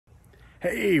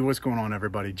Hey, what's going on,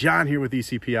 everybody? John here with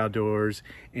ECP Outdoors,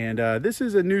 and this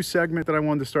is a new segment that I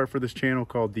wanted to start for this channel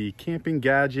called the Camping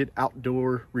Gadget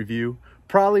Outdoor Review.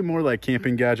 Probably more like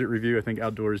Camping Gadget Review. I think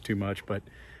outdoor is too much, but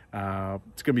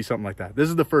it's gonna be something like that. This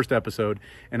is the first episode,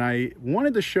 and I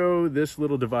wanted to show this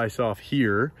little device off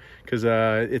here because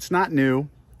it's not new.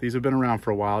 These have been around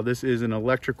for a while. This is an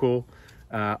electrical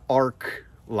arc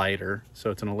lighter,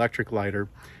 so it's an electric lighter.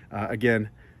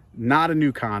 Again, not a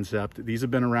new concept. These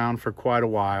have been around for quite a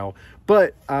while,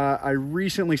 but I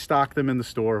recently stocked them in the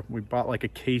store. We bought like a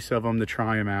case of them to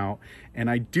try them out, and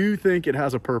I do think it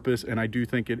has a purpose, and I do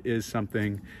think it is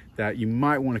something that you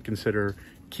might want to consider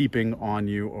keeping on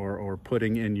you or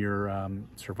putting in your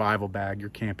survival bag, your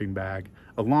camping bag,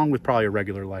 along with probably a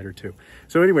regular lighter too.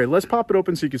 So anyway, let's pop it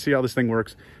open so you can see how this thing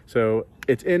works. So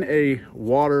it's in a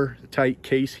watertight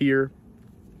case here.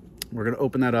 We're going to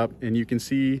open that up, and you can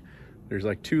see there's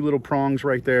like two little prongs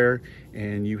right there,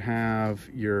 and you have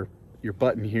your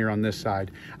button here on this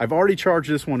side. I've already charged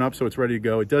this one up, so it's ready to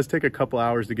go. It does take a couple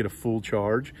hours to get a full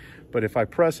charge, but if I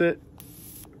press it,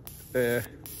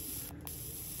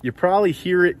 you probably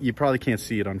hear it. You probably can't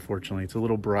see it, unfortunately. It's a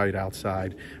little bright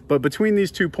outside, but between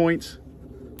these 2 points,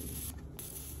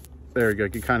 there you go, you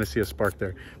can kind of see a spark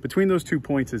there. Between those 2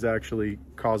 points is actually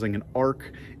causing an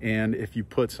arc, and if you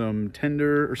put some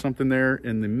tinder or something there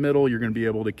in the middle, you're going to be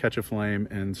able to catch a flame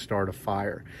and start a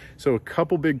fire. So a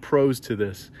couple big pros to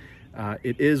this.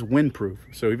 It is windproof,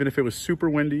 so even if it was super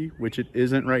windy, which it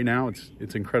isn't right now,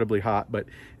 it's incredibly hot, but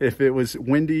if it was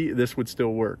windy, this would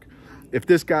still work. If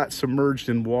this got submerged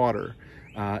in water,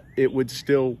 it would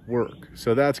still work.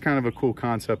 So that's kind of a cool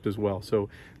concept as well. So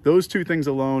those two things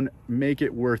alone make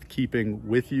it worth keeping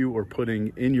with you or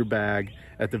putting in your bag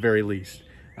at the very least.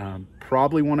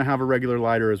 Probably want to have a regular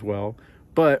lighter as well,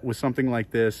 but with something like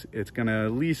this, it's going to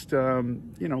at least,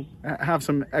 you know, have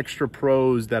some extra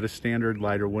pros that a standard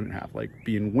lighter wouldn't have, like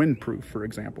being windproof, for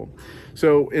example.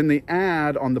 So in the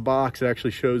ad on the box, it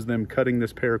actually shows them cutting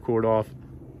this paracord off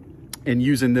and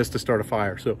using this to start a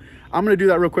fire. So I'm going to do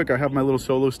that real quick. I have my little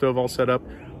solo stove all set up.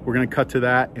 We're going to cut to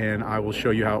that, and I will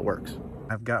show you how it works.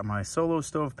 I've got my solo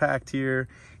stove packed here,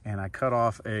 and I cut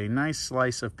off a nice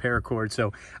slice of paracord.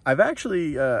 So I've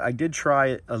actually, I did try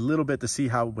it a little bit to see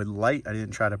how it would light. I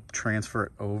didn't try to transfer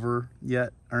it over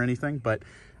yet or anything, but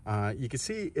you can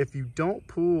see if you don't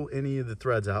pull any of the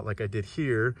threads out like I did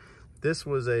here, this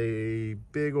was a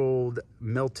big old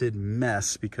melted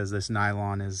mess because this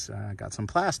nylon has got some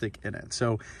plastic in it.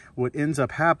 So what ends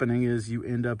up happening is you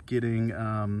end up getting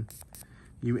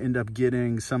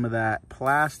some of that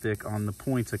plastic on the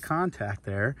points of contact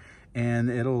there, and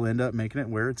it'll end up making it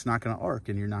where it's not going to arc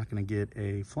and you're not going to get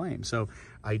a flame. So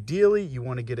ideally you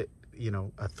want to get it, you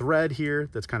know, a thread here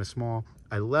that's kind of small.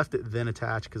 I left it then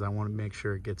attached because I want to make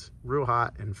sure it gets real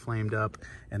hot and flamed up,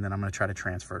 and then I'm going to try to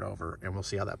transfer it over, and we'll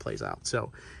see how that plays out.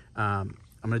 So I'm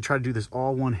going to try to do this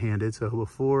all one-handed. So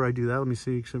before I do that, let me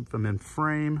see if I'm in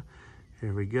frame.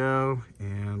 Here we go,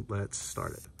 and let's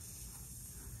start it.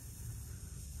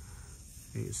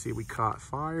 And you see we caught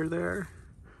fire there,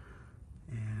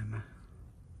 and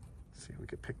let's see if we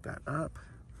can pick that up.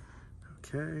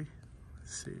 Okay,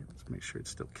 let's see, let's make sure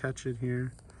it's still catching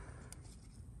here.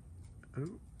 Oh,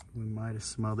 we might have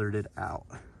smothered it out.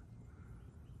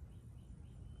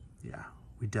 Yeah,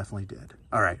 we definitely did.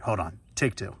 All right, hold on,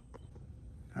 take two.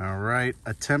 All right,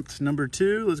 attempt number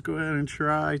 2. Let's go ahead and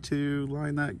try to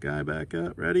line that guy back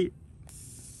up. Ready?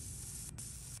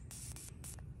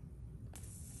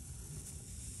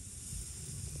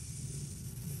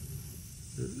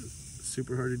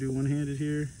 Super hard to do one-handed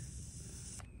here.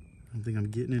 I don't think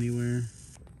I'm getting anywhere.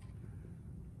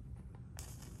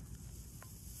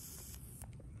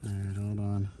 All right, hold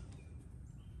on.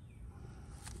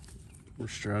 We're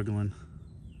struggling.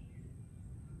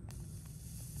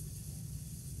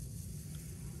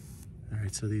 All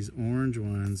right, so these orange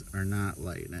ones are not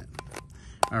lighting it.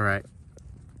 All right,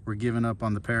 we're giving up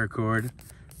on the paracord.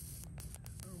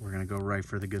 We're gonna go right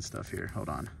for the good stuff here. Hold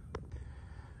on.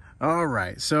 All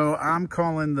right, so I'm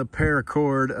calling the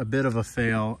paracord a bit of a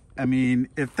fail. I mean,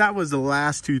 if that was the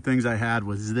last two things I had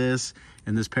was this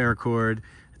and this paracord,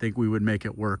 I think we would make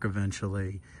it work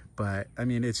eventually. But I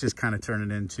mean, it's just kind of turning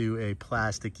into a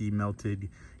plasticky melted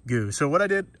goo. So what I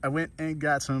did, I went and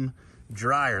got some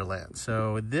dryer lint.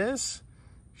 So this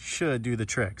should do the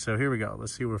trick. So here we go.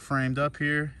 Let's see, we're framed up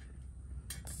here.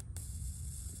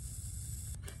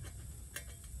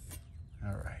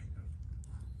 All right,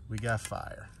 we got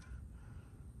fire.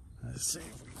 Let's see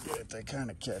if we can get it to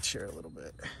kind of catch here a little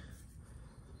bit.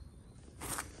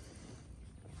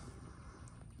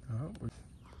 Oh,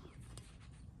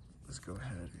 let's go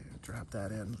ahead and drop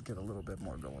that in, get a little bit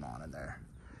more going on in there.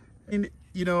 And,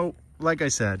 you know, like I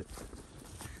said,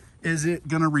 is it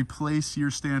gonna replace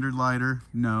your standard lighter?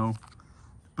 No.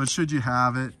 But should you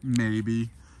have it? Maybe.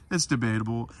 It's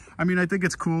debatable. I mean, I think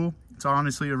it's cool. It's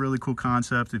honestly a really cool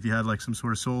concept. If you had like some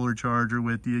sort of solar charger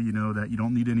with you, you know, that you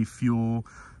don't need any fuel.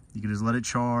 You can just let it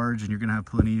charge and you're gonna have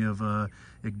plenty of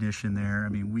ignition there. I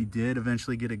mean, we did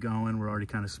eventually get it going. We're already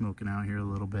kind of smoking out here a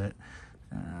little bit.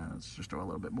 Let's just throw a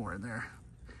little bit more in there.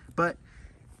 But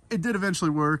it did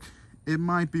eventually work. It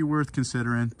might be worth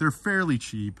considering. They're fairly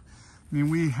cheap. I mean,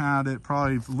 we had it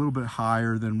probably a little bit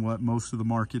higher than what most of the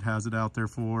market has it out there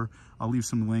for. I'll leave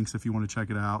some links if you want to check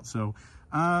it out. So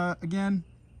again,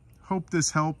 hope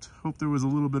this helped. Hope there was a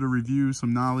little bit of review,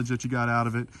 some knowledge that you got out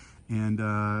of it.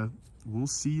 And we'll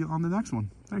see you on the next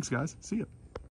one. Thanks, guys. See ya.